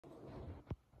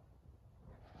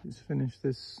Just finished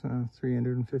this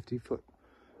 350-foot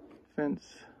fence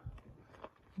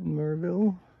in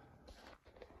Merville.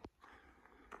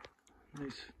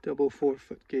 Nice double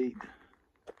 4-foot gate.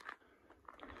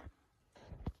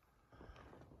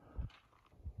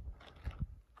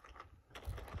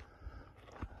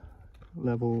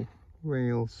 Level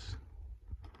rails.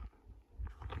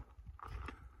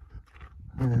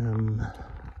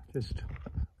 Just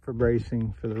for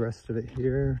bracing for the rest of it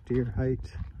here, deer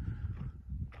height.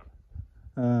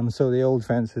 So the old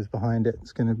fence is behind it.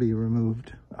 It's going to be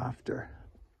removed after.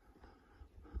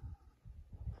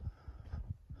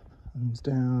 Comes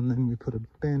down, then we put a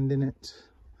bend in it.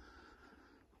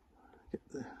 Get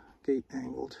the gate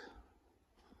angled.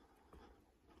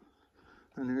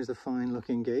 And there's a fine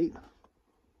looking gate.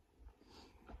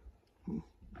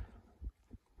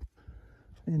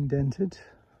 Indented.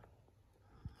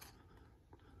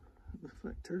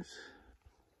 Reflectors.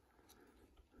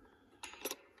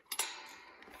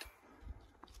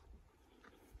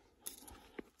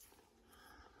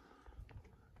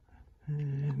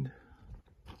 And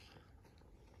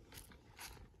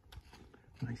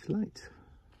nice light.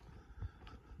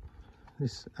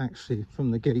 This actually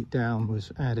from the gate down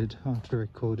was added after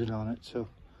I coated on it, so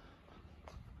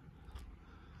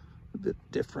a bit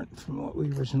different from what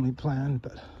we originally planned,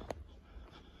 but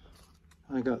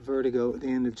I got vertigo at the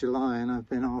end of July and I've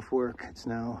been off work. It's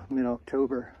now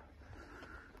mid-October,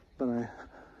 but I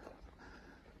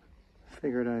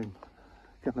figured I'd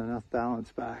got enough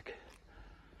balance back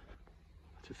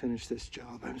to finish this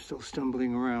job. I'm still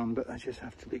stumbling around, but I just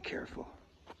have to be careful.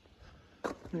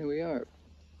 There we are.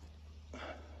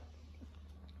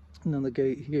 Another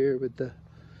gate here with the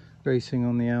racing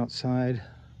on the outside.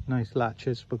 Nice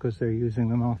latches because they're using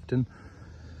them often.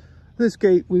 This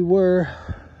gate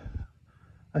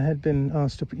I had been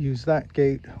asked to use that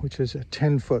gate, which is a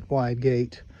 10-foot wide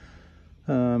gate.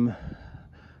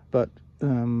 But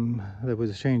there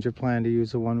was a change of plan to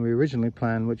use the one we originally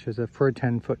planned, which is for a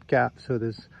 10-foot gap. So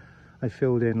I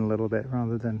filled in a little bit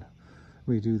rather than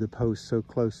redo the post so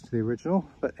close to the original.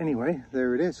 But anyway,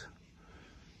 there it is.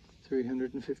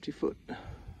 350 foot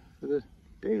for the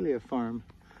dahlia farm.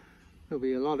 There'll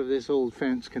be a lot of this old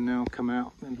fence can now come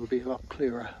out and it'll be a lot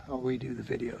clearer. I'll redo the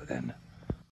video then.